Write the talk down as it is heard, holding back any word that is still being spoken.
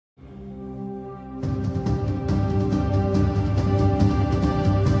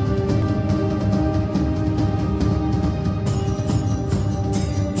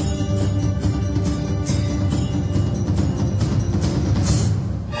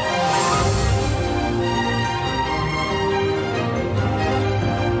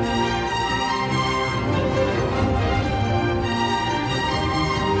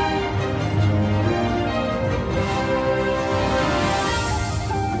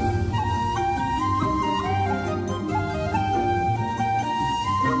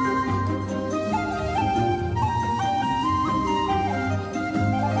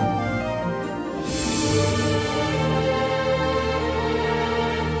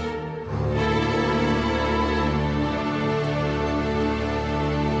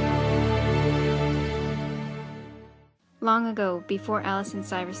Long ago, before Alice and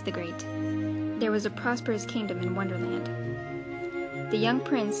Cyrus the Great, there was a prosperous kingdom in Wonderland. The young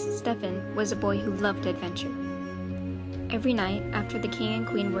prince, Stephan, was a boy who loved adventure. Every night, after the king and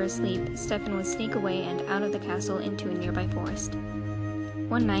queen were asleep, Stephan would sneak away and out of the castle into a nearby forest.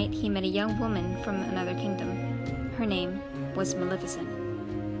 One night, he met a young woman from another kingdom. Her name was Maleficent.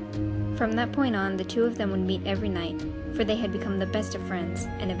 From that point on, the two of them would meet every night, for they had become the best of friends,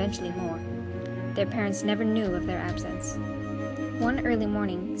 and eventually more. Their parents never knew of their absence. One early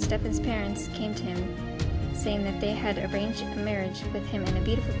morning, Stephan's parents came to him, saying that they had arranged a marriage with him and a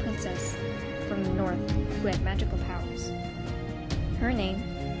beautiful princess from the north who had magical powers. Her name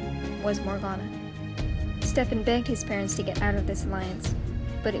was Morgana. Stephan begged his parents to get out of this alliance,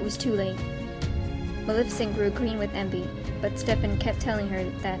 but it was too late. Maleficent grew green with envy, but Stephan kept telling her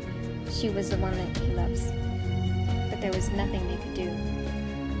that she was the one that he loves. But there was nothing they could do.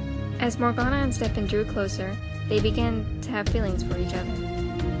 As Morgana and Stephan drew closer, they began to have feelings for each other.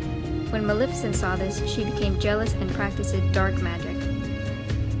 When Maleficent saw this, she became jealous and practiced dark magic.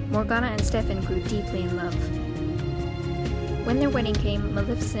 Morgana and Stephan grew deeply in love. When their wedding came,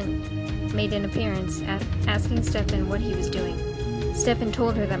 Maleficent made an appearance, asking Stephan what he was doing. Stephan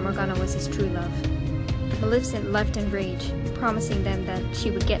told her that Morgana was his true love. Maleficent left in rage, promising them that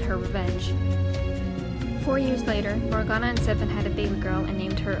she would get her revenge. 4 years later, Morgana and Stephan had a baby girl and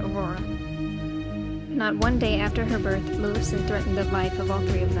named her Aurora. Not one day after her birth, Maleficent threatened the life of all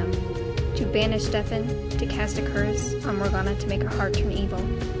three of them. To banish Stephan, to cast a curse on Morgana to make her heart turn evil,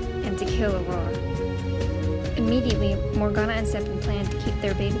 and to kill Aurora. Immediately, Morgana and Stephan planned to keep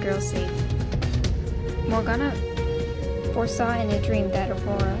their baby girl safe. Morgana foresaw in a dream that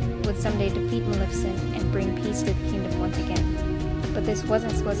Aurora would someday defeat Maleficent and bring peace to the kingdom once again. But this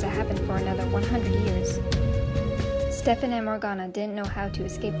wasn't supposed to happen for another 100 years. Stephan and Morgana didn't know how to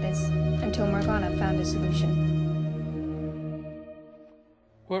escape this, until Morgana found a solution.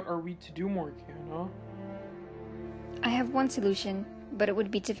 What are we to do, Morgana? I have one solution, but it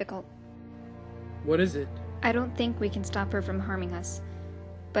would be difficult. What is it? I don't think we can stop her from harming us,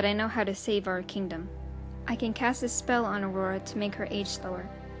 but I know how to save our kingdom. I can cast a spell on Aurora to make her age slower.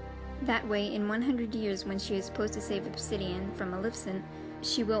 That way, in 100 years when she is supposed to save Obsidian from Maleficent,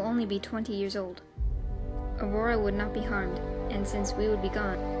 she will only be 20 years old. Aurora would not be harmed, and since we would be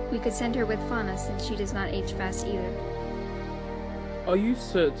gone, we could send her with Fauna since she does not age fast either. Are you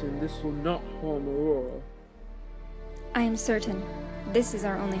certain this will not harm Aurora? I am certain. This is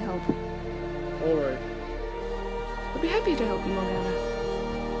our only hope. Alright. I'll be happy to help you, Morgana.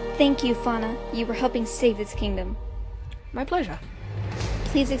 Thank you, Fauna. You were helping save this kingdom. My pleasure.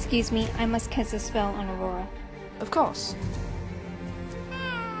 Please excuse me, I must cast a spell on Aurora. Of course.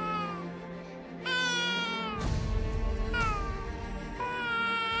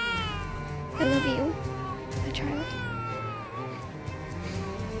 I love you, my child.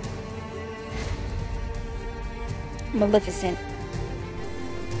 Maleficent.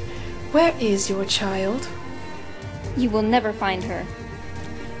 Where is your child? You will never find her.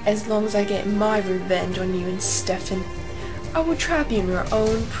 As long as I get my revenge on you and Stephan, I will trap you in your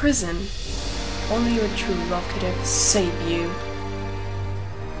own prison. Only your true love could ever save you.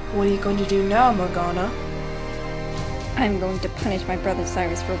 What are you going to do now, Morgana? I'm going to punish my brother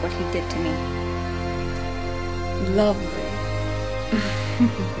Cyrus for what he did to me. Lovely.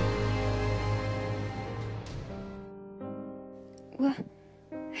 What?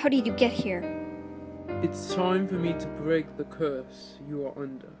 How did you get here? It's time for me to break the curse you are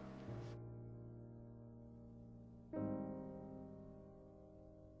under.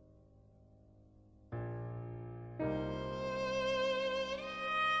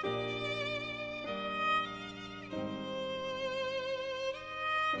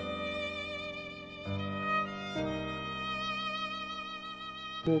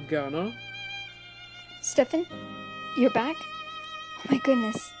 Morgana? Stephan? You're back? Oh my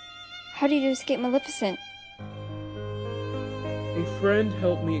goodness. How did you escape Maleficent? A friend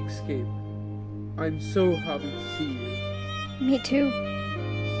helped me escape. I'm so happy to see you. Me too.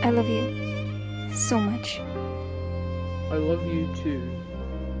 I love you so much. I love you too.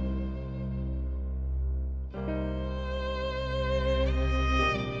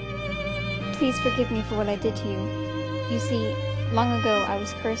 Please forgive me for what I did to you. You see, long ago I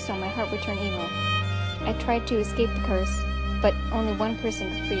was cursed so my heart would turn evil. I tried to escape the curse, but only one person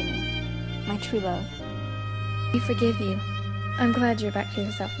could free me. My true love. We forgive you. I'm glad you're back to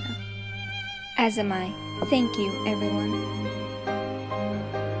yourself now. As am I. Thank you, everyone.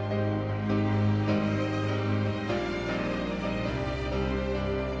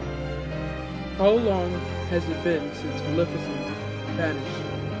 How long has it been since Maleficent vanished?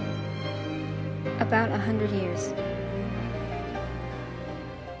 About 100 years.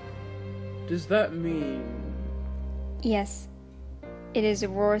 Does that mean... Yes. It is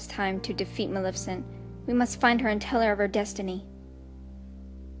Aurora's time to defeat Maleficent. We must find her and tell her of her destiny.